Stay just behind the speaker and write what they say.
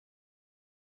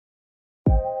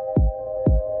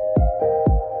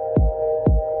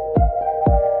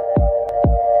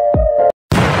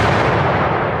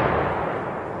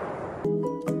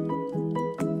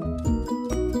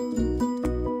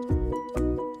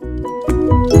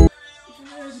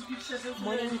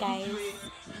Morning, guys.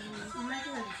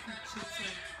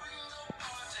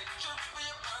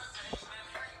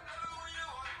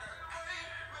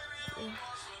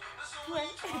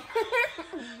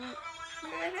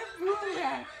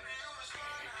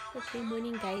 Okay,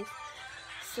 morning, guys.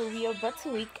 So we are about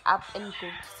to wake up and go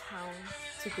to town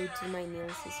to go do my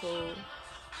nails. So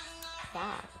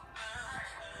yeah,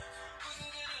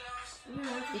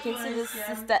 you can see this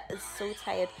sister is so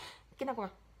tired. Can I go?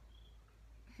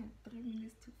 3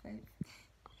 minutes to 5.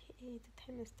 Okay, the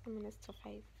time is 3 minutes to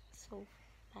 5. So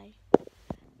bye.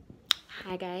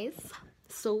 Hi guys.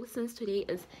 So since today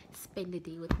is spend the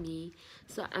day with me,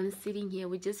 so I'm sitting here.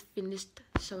 We just finished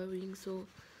showering, so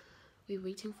we're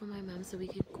waiting for my mom so we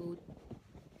could go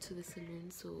to the salon.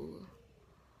 So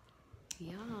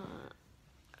yeah,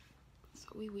 so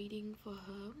we're waiting for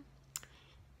her.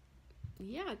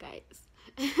 Yeah, guys.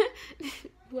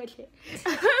 What?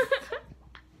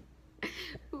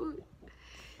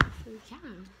 So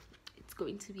yeah, it's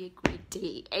going to be a great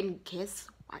day. And guess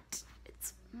what?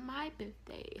 It's my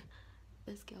birthday,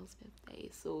 this girl's birthday,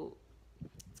 so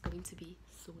it's going to be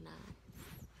so nice.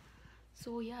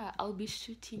 So yeah, I'll be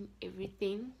shooting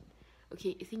everything.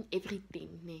 Okay, I think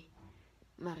everything, ne?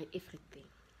 Mare everything.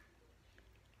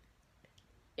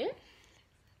 Eh?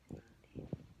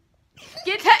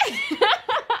 Get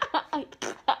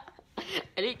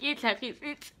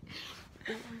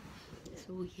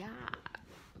So yeah,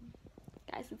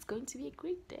 guys, it's going to be a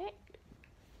great day.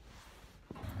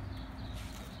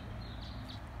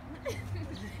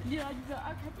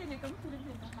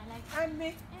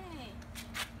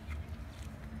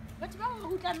 But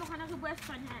who can know how to wear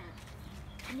fun hair?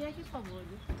 Yeah, he's for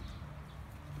good.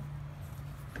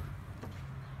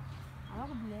 I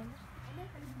don't blame.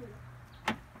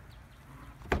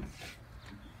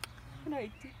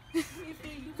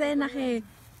 Say nahe.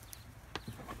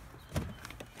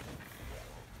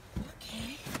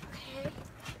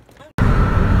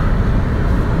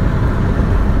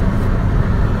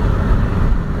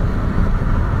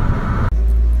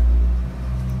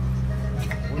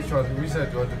 Which one? Which side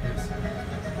do you want to piece?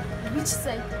 Which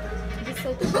side? This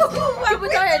side.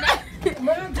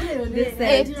 This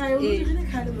side.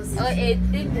 Oh, it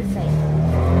in the side.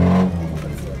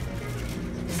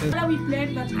 We played,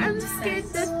 but I'm scared.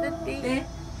 That's the thing.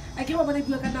 I came up with a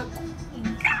block and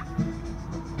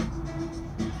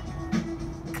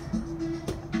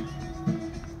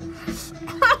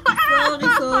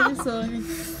sorry.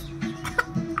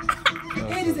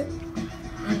 It is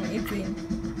it's in.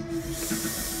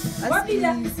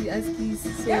 Askis.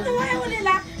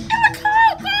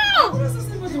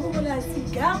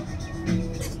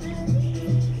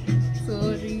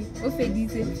 Sorry.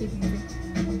 Fedize.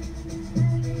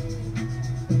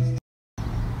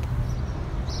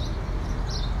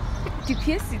 Tu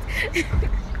pièces.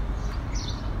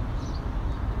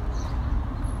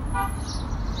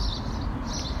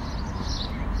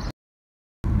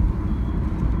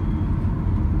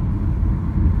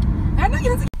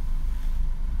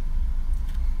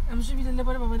 I'm sure we didn't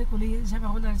never have a colleague. Have a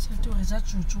whole lot to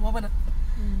research to what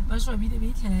I saw a bit of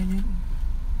it.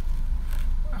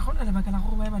 I hold a bacana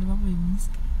over my wings.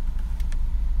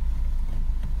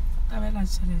 I will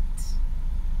answer it.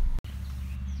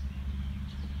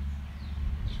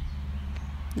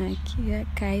 Like,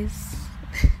 guys.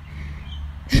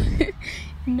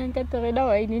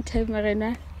 Anytime Marina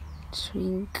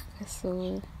shrink.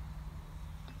 So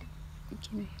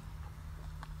okay.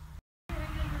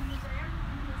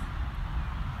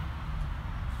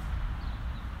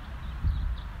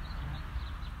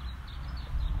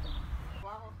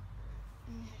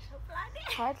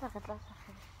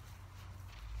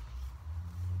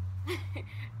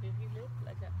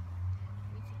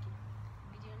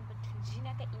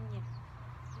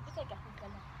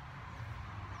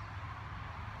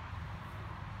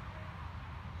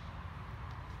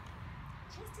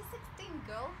 Just a 16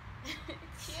 girl.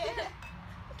 Yeah.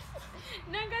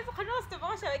 No, guys, I know to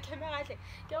watch our camera.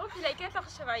 Girl, like get a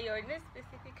show your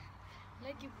specific.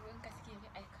 Like you won't get give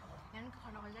I call.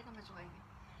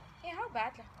 Hey, how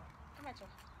bad? How much?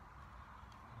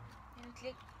 And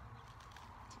click.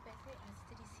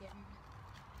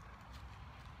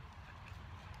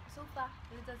 So far,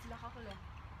 let us look at it.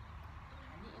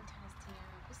 Really interesting.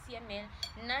 You see a man,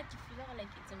 not to feel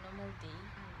like it's a normal day.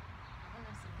 I want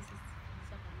to see this is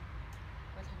what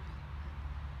happened.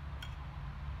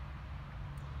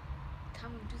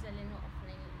 Come to the Leno of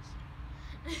language.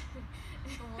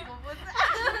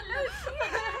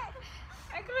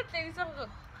 I can't think so.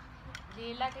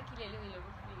 They like a killer little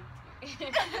bit.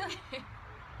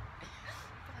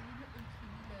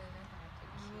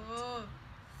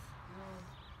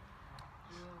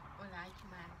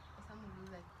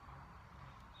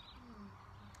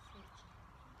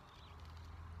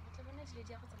 na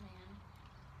tšhelete ya go tsamayang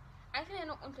a ke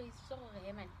eno o ntloisitse gore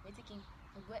he man wetse keng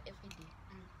go bua every day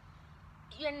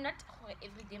you're not gore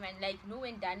every day man like no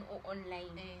when done or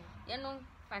online yaanong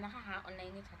fana ga ha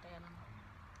online e thata yaanong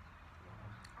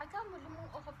a ka mo le mong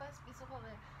o go fa space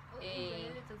gore o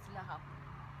enjoy letsatsi la gago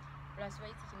plus wa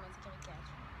itse ke mo tse ke re ke a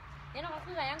tsho yaanong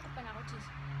go ga yang kopana go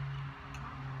tshisa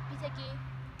pizza ke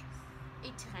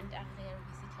 80 rand a re ya re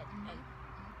se card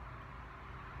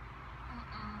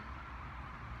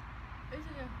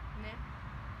Actually, ne.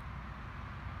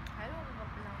 I don't have a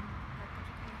plan.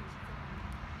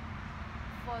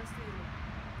 For sale.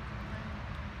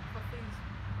 For face.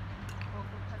 Or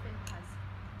for pattern pass.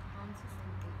 On to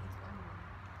something. It's online.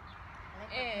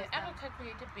 I will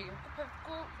calculate a bill. Go.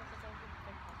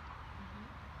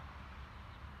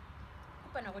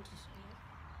 Kupana what is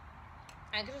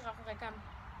I get a reka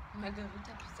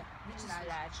margarita pizza, which is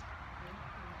large.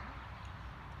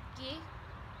 Okay.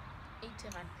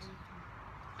 80 rand.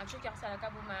 I'm sure you're selling a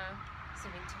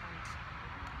 70 rand.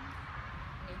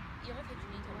 You have a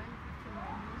calculator.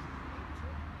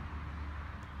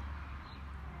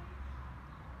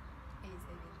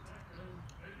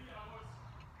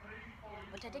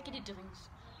 But I take the drinks.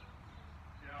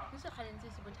 This is a calendar,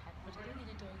 but I take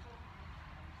the drinks.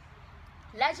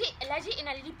 Large in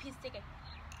a little piece ticket.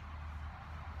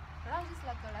 Large is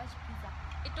like a large pizza.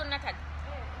 It don't matter.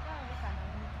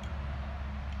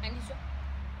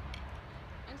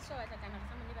 And so I can have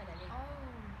somebody by the lake. Oh.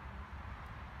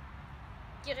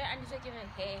 Kire and so kire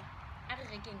hair. I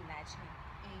reckon large.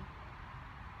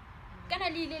 Can I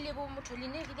leave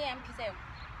Motoline every day and pizza?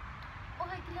 Oh,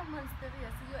 I kill a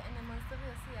monsteria. See you and a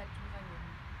monsteria. See at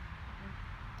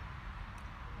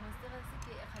monsteria.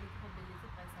 See a helicopter.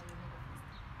 Because I don't get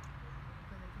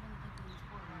to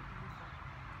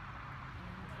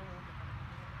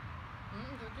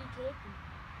for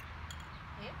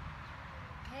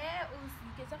Hey, o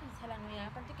se ke tsa go tshelana ya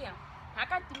ka ntse ke yang ha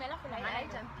ka timela go la I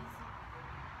jump busy.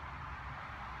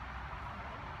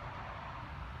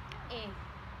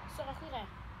 So ga go ira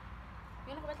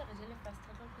yena go batla re jele fast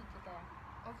travel go iketla ya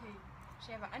Okay,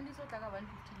 Sheva, and this was like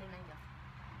 150 le nanga.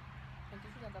 go ke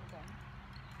fela ka botsa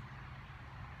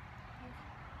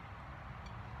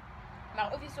ma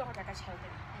obviously go tla ka child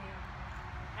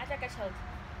ha tla ka child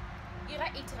ira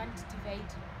 8 rand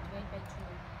divide by 2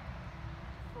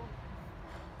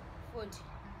 40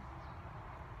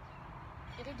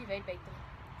 ira divide by 3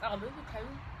 ka go be khau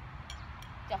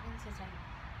ka go ntshetsa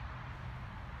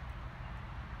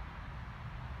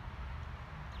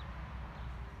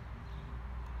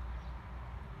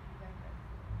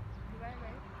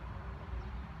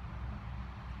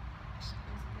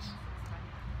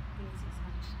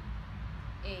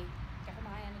ka go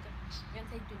magaya ne ke yona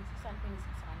tsa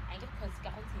 26 rand I get cause ka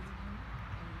go ntshetsa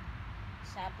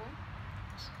shapo.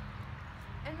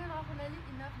 And then I have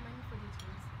enough money for the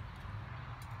twins.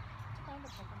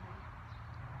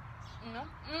 No?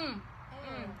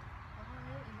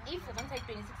 If you don't take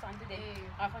 26 rand today,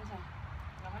 I can't say.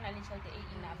 I want to let you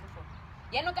enough for.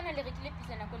 Ya no kana le rekile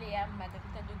pizza na kole ya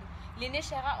margarita dodo. Le ne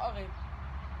share ore.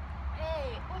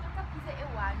 O reka pizza e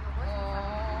one.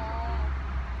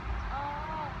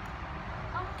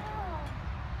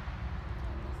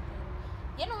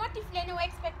 You know what if lene we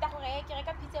expect gore ke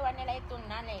reka pizza e one la e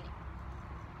tonna lele.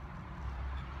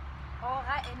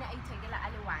 Ga ene a ithekela a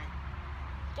le one.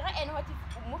 Ke ga ene what if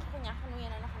mo tlhogong ya gano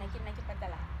yena na gana ke nna ke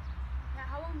patala. Ya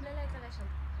ha wa mlela e tla shop.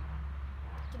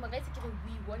 Ke magaitse ke re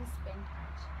we won't spend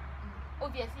much.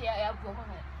 Obviously ya bua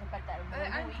gore re patala mo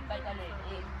we patala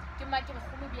ke ma ke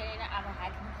go mo bia yena a re ha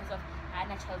because of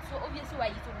ana child so obviously wa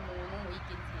itse mo mo we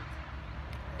ikentse.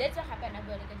 That's what happened na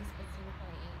bole ka discussing gore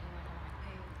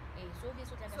so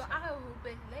obviously tla so a re hope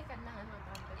le ka nna hana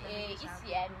ba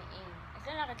isiame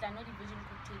Tla re tla no division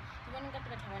cocktail. Ke bona nka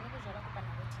tla thabane go jala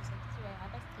kopana go tshisa ke se wa ha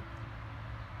ba stick.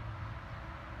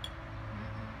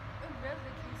 There's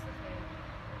the case of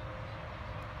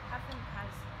half and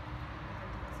pass.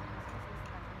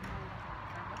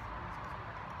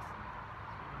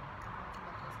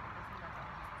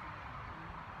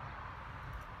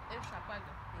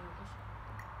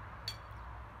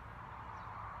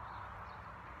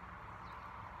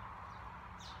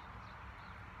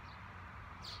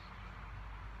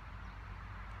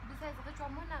 Besides, re tswa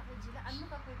mona re jile a nna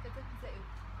ka go iketsa pizza eo.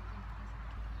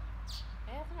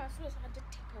 Go na selo sa ga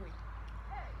take away.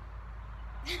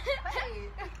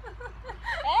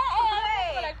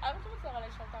 I'm so sorry I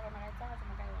shot out my head.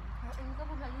 Nka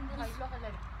go malindi ga itlogela.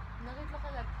 Nna re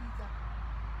tlogela pizza.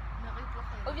 Nna re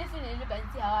tlogela. Obviously le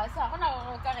bantsi ha sa gona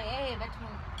go ka re batho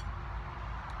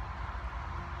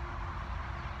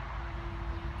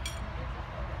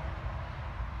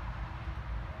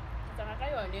tsama ka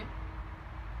yone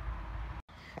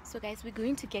So guys, we're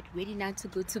going to get ready now to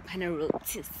go to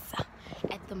Panarottis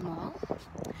at the mall.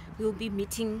 We'll be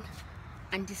meeting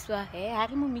Andiswa.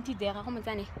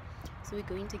 So we're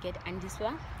going to get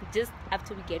Andiswa just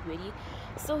after we get ready.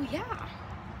 So yeah,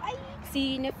 bye.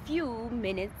 See you in a few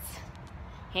minutes.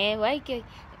 Hey, why? I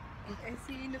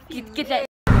see you in a few minutes.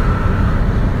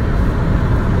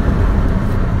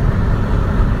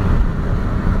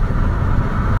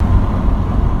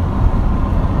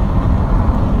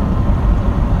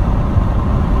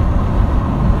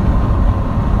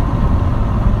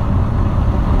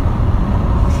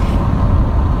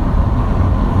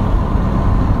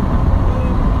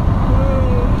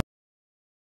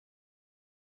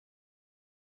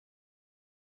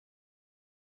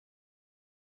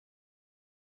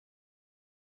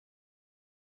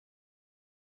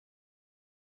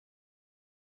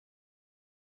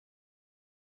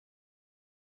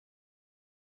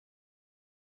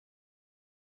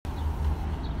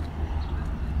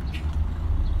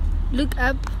 Look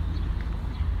up.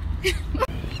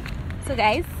 So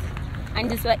guys,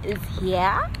 Andiswa is here.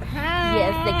 Hi.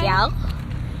 Yes, the girl.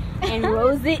 And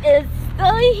Rosie is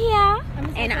still here.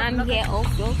 And I'm here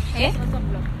also. Eh?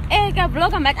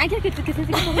 Vlog but I can't get to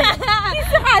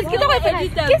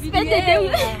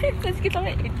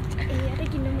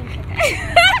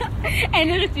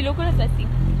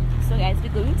So guys,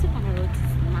 we're going to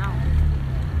Panarottis now.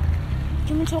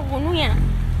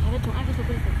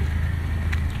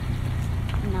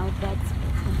 Now that's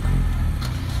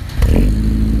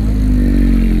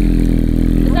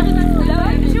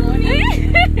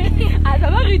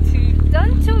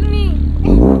don't shoot me.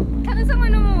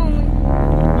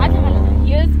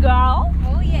 Yes, girl.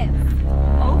 Oh yes.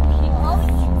 Okay.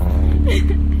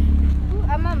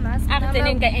 I'm a mask. So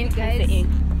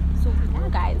yeah,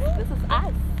 guys, this is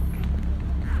us.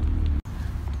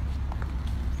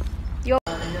 Yo.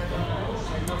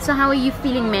 So how are you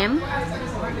feeling, ma'am?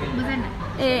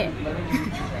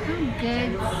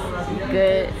 Good.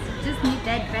 Good. Just need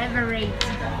that beverage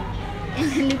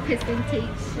and the presentation.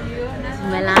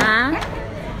 Mela.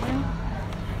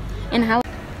 And how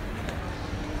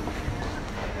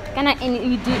can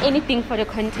you do anything for the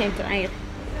content, right?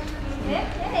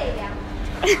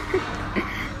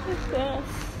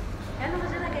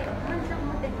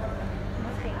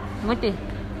 Mute.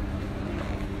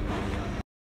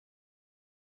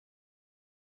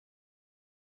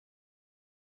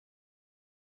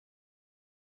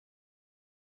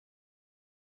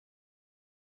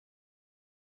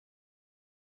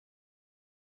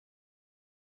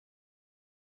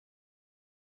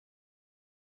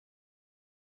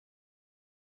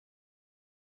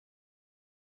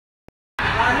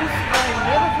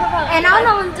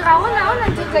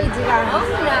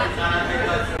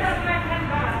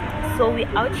 So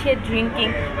we're out here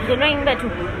drinking. You know, in that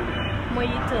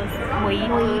mojitos.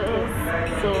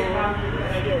 So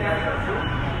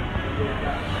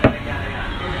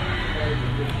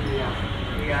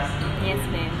yes,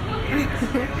 ma'am.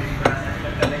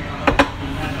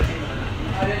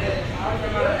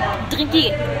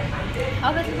 Drinking.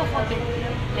 How about you like happy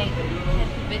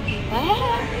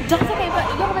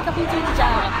birthday?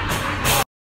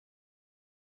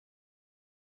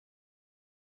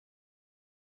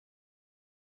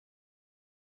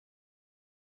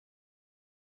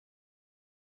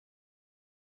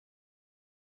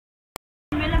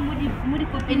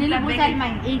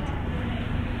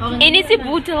 And it's a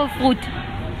bottle of fruit.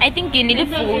 I think you need a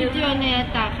fruit.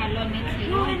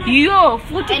 Yo,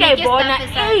 fruit guy bona.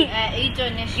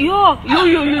 Yo,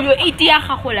 80 ya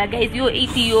gagola guys. Yo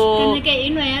 80 yo.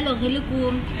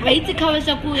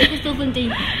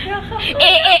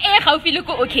 Ga o feel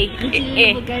ko okay.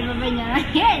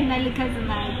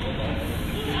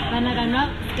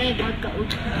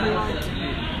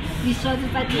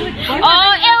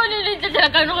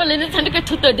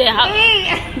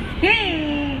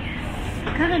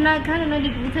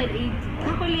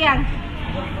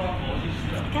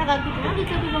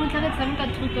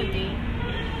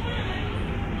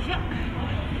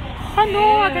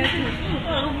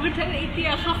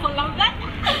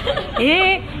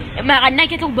 Magana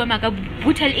ke tlo bua maka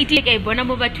brutal 80 ka bona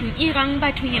mo bathong irang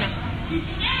bathong ena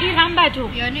irang batho o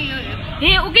ka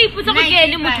iputsa go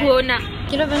ke le motho ona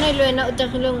ke lo bona ile wena o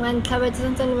tagileng wa ntlha ba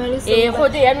tsentse le mali so go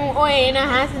te yanong o ena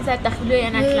ha se sa tagilwe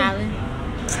yana tlawe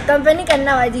company ka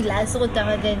nna wa di last go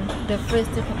taga then the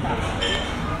first to pop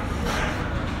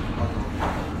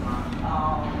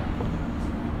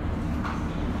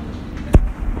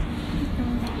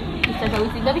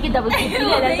Tapi kita bersih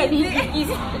lah tadi.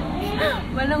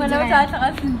 Mana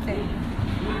sangat sentle.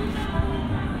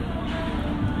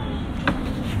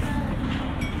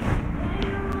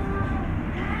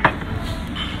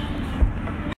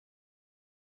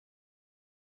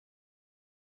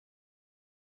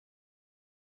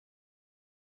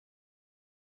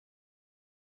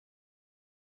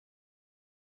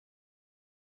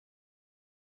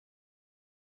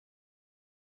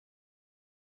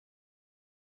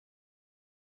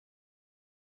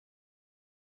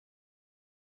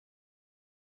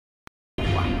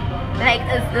 Like,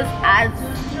 is this us?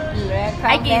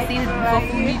 I can see this before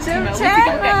for me too.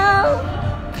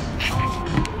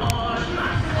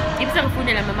 If some food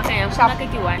and mama can shop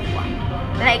one.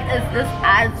 Like, is this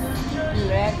us?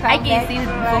 I can see this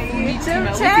before for me too.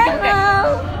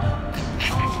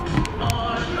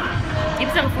 If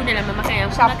some food and mama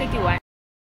can shop one.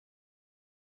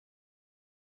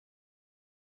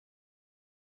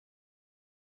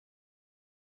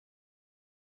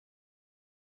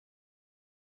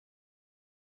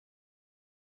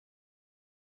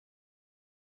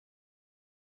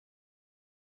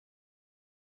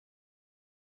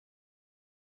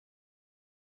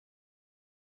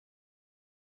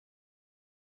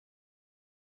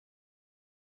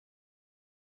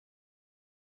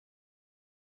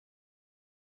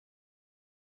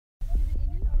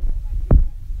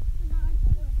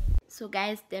 So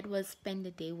guys, that was spend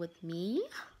the day with me,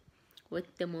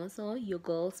 with Demoso, your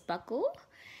girl Sparkle,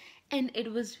 and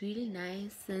it was really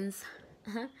nice since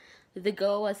the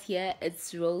girl was here.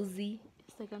 It's Rosie.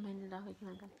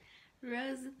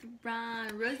 Rose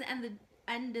Brown, Rose and the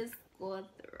underscore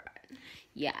Brown.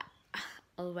 Yeah,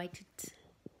 I'll write it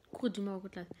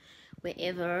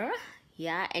wherever.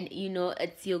 Yeah, and you know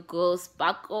it's your girl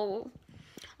Sparkle.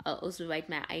 I'll also write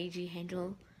my IG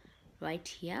handle right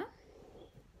here.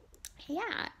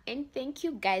 Yeah, and thank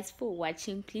you guys for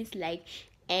watching. Please like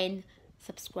and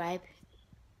subscribe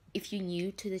if you're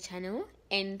new to the channel,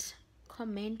 and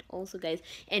comment also, guys.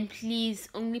 And please,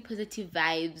 only positive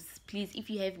vibes. Please,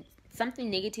 if you have something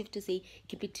negative to say,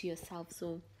 keep it to yourself.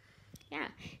 So yeah,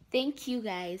 thank you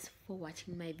guys for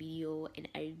watching my video, and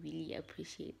I really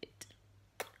appreciate it.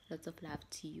 Lots of love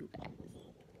to you guys.